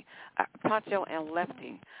Pancho and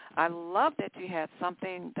Lefty. I love that you had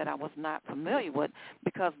something that I was not familiar with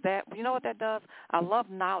because that, you know what that does? I love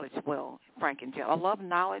knowledge, Will, Frank, and Jim. I love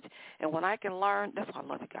knowledge, and when I can learn, that's why I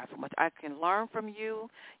love you guys so much. I can learn from you.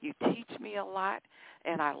 You teach me a lot.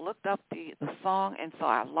 And I looked up the song, and so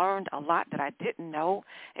I learned a lot that I didn't know.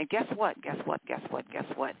 And guess what?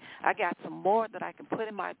 I got some more that I can put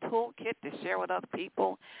in my toolkit to share with other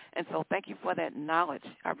people. And so thank you for that knowledge.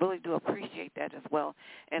 I really do appreciate that as well.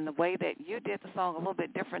 And the way that you did the song a little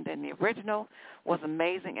bit different than the original was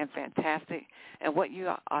amazing and fantastic. And what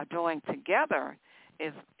you are doing together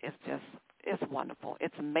is it's wonderful.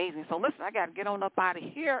 It's amazing. So listen, I got to get on up out of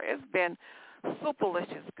here. It's been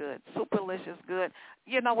superlicious good.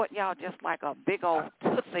 You know what, y'all, just like a big old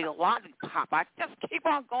Tootsie lollipop. I just keep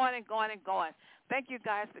on going and going and going. Thank you,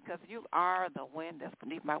 guys, because you are the wind that's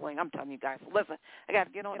beneath my wing. I'm telling you guys. Listen, I got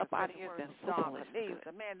to get on up out of here. It's been superlicious.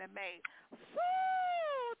 The man that made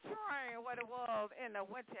Soul Train what it was in the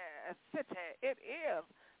winter city. It is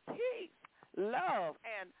peace, love,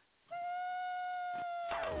 and